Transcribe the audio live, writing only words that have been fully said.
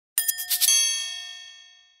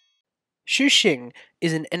Xing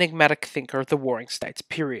is an enigmatic thinker of the Warring States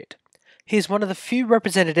period. He is one of the few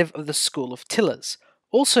representative of the school of tillers,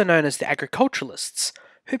 also known as the agriculturalists,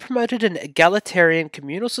 who promoted an egalitarian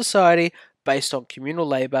communal society based on communal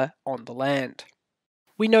labour on the land.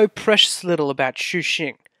 We know precious little about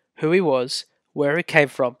Xing, who he was, where he came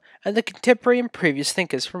from, and the contemporary and previous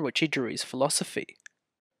thinkers from which he drew his philosophy.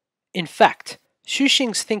 In fact,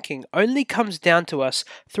 Xing's thinking only comes down to us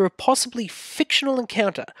through a possibly fictional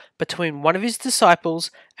encounter between one of his disciples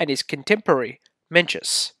and his contemporary,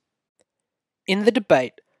 Mencius. In the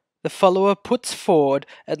debate, the follower puts forward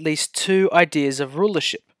at least two ideas of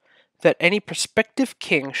rulership: that any prospective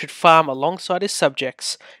king should farm alongside his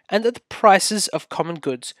subjects, and that the prices of common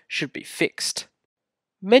goods should be fixed.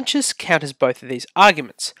 Mencius counters both of these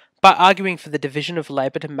arguments by arguing for the division of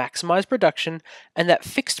labour to maximise production, and that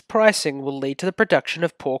fixed pricing will lead to the production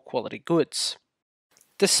of poor quality goods.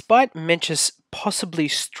 Despite Mencius' possibly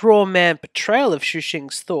straw man portrayal of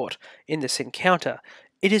Xing's thought in this encounter,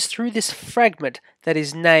 it is through this fragment that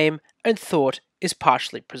his name and thought is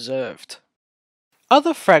partially preserved.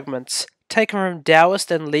 Other fragments, taken from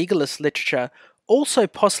Taoist and legalist literature, also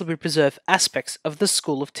possibly preserve aspects of the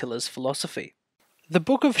school of tillers' philosophy. The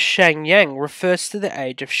Book of Shangyang refers to the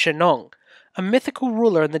age of Shennong, a mythical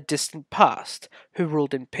ruler in the distant past, who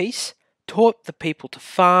ruled in peace, taught the people to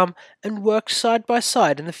farm, and worked side by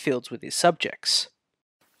side in the fields with his subjects.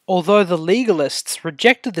 Although the legalists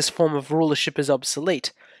rejected this form of rulership as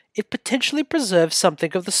obsolete, it potentially preserves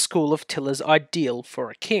something of the school of tillers' ideal for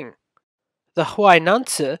a king. The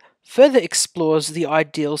Huainanzi further explores the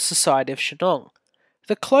ideal society of Shennong.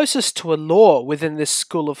 The closest to a law within this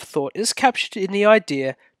school of thought is captured in the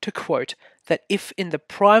idea, to quote, that if in the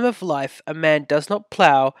prime of life a man does not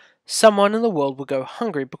plough, someone in the world will go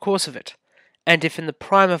hungry because of it, and if in the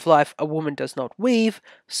prime of life a woman does not weave,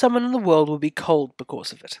 someone in the world will be cold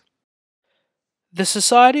because of it. The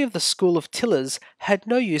society of the school of tillers had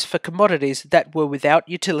no use for commodities that were without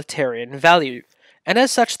utilitarian value, and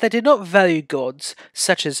as such they did not value gods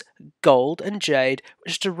such as gold and jade,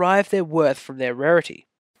 which derived their worth from their rarity.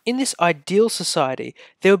 In this ideal society,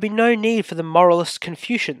 there would be no need for the moralist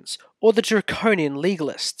Confucians or the draconian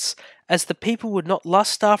legalists, as the people would not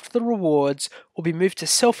lust after the rewards or be moved to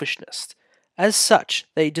selfishness. As such,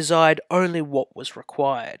 they desired only what was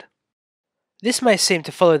required. This may seem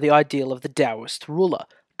to follow the ideal of the Taoist ruler,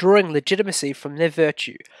 drawing legitimacy from their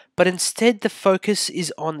virtue, but instead the focus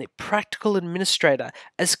is on the practical administrator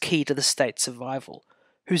as key to the state's survival,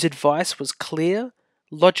 whose advice was clear,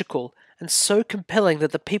 logical, and so compelling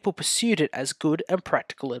that the people pursued it as good and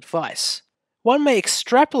practical advice. One may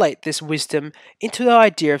extrapolate this wisdom into the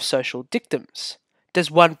idea of social dictums. Does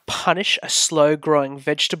one punish a slow-growing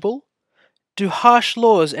vegetable? Do harsh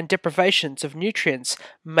laws and deprivations of nutrients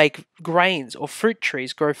make grains or fruit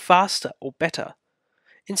trees grow faster or better?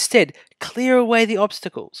 Instead, clear away the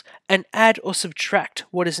obstacles and add or subtract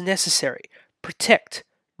what is necessary. Protect,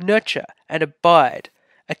 nurture, and abide.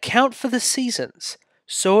 Account for the seasons.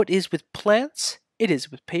 So it is with plants, it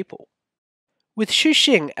is with people. With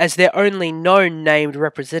Xing as their only known named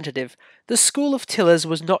representative, the school of tillers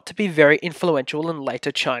was not to be very influential in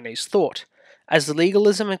later Chinese thought, as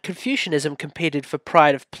legalism and Confucianism competed for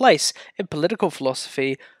pride of place in political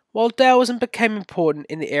philosophy, while Taoism became important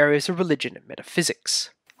in the areas of religion and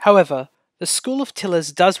metaphysics. However, the school of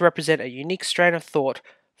tillers does represent a unique strain of thought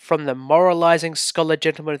from the moralizing scholar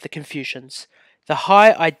gentlemen of the Confucians, the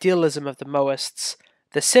high idealism of the Moists,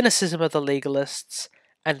 the cynicism of the legalists,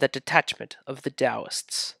 and the detachment of the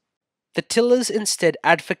Taoists. The tillers instead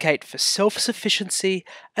advocate for self-sufficiency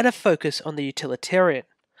and a focus on the utilitarian,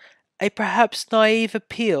 a perhaps naive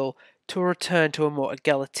appeal to a return to a more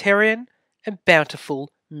egalitarian and bountiful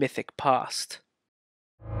mythic past.